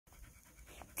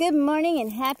Good morning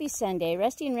and happy Sunday.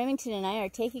 Rusty and Remington and I are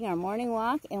taking our morning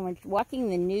walk, and we're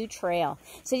walking the new trail.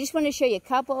 So I just want to show you a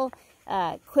couple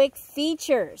quick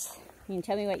features. You can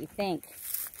tell me what you think.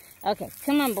 Okay,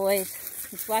 come on boys,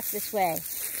 let's walk this way.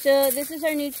 So this is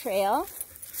our new trail.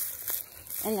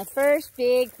 And the first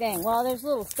big thing, well, there's a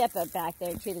little step up back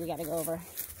there too that we got to go over.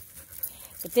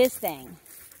 But this thing,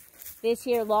 this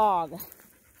here log.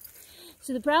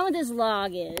 So the problem with this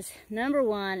log is, number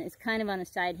one, it's kind of on a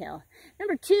side hill.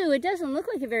 Number two, it doesn't look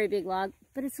like a very big log,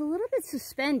 but it's a little bit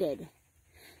suspended.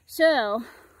 So,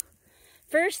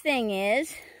 first thing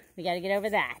is, we got to get over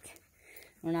that.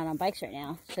 We're not on bikes right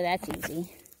now, so that's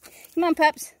easy. Come on,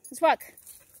 pups, let's walk.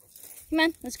 Come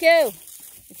on, let's go.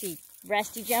 Let's see,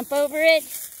 Rusty jump over it,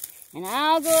 and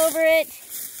I'll go over it.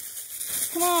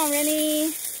 Come on, Remy.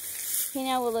 Okay,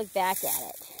 now we'll look back at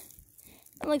it.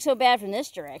 Doesn't look so bad from this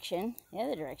direction. The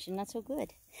other direction, not so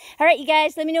good. All right, you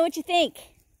guys, let me know what you think.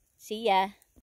 See ya.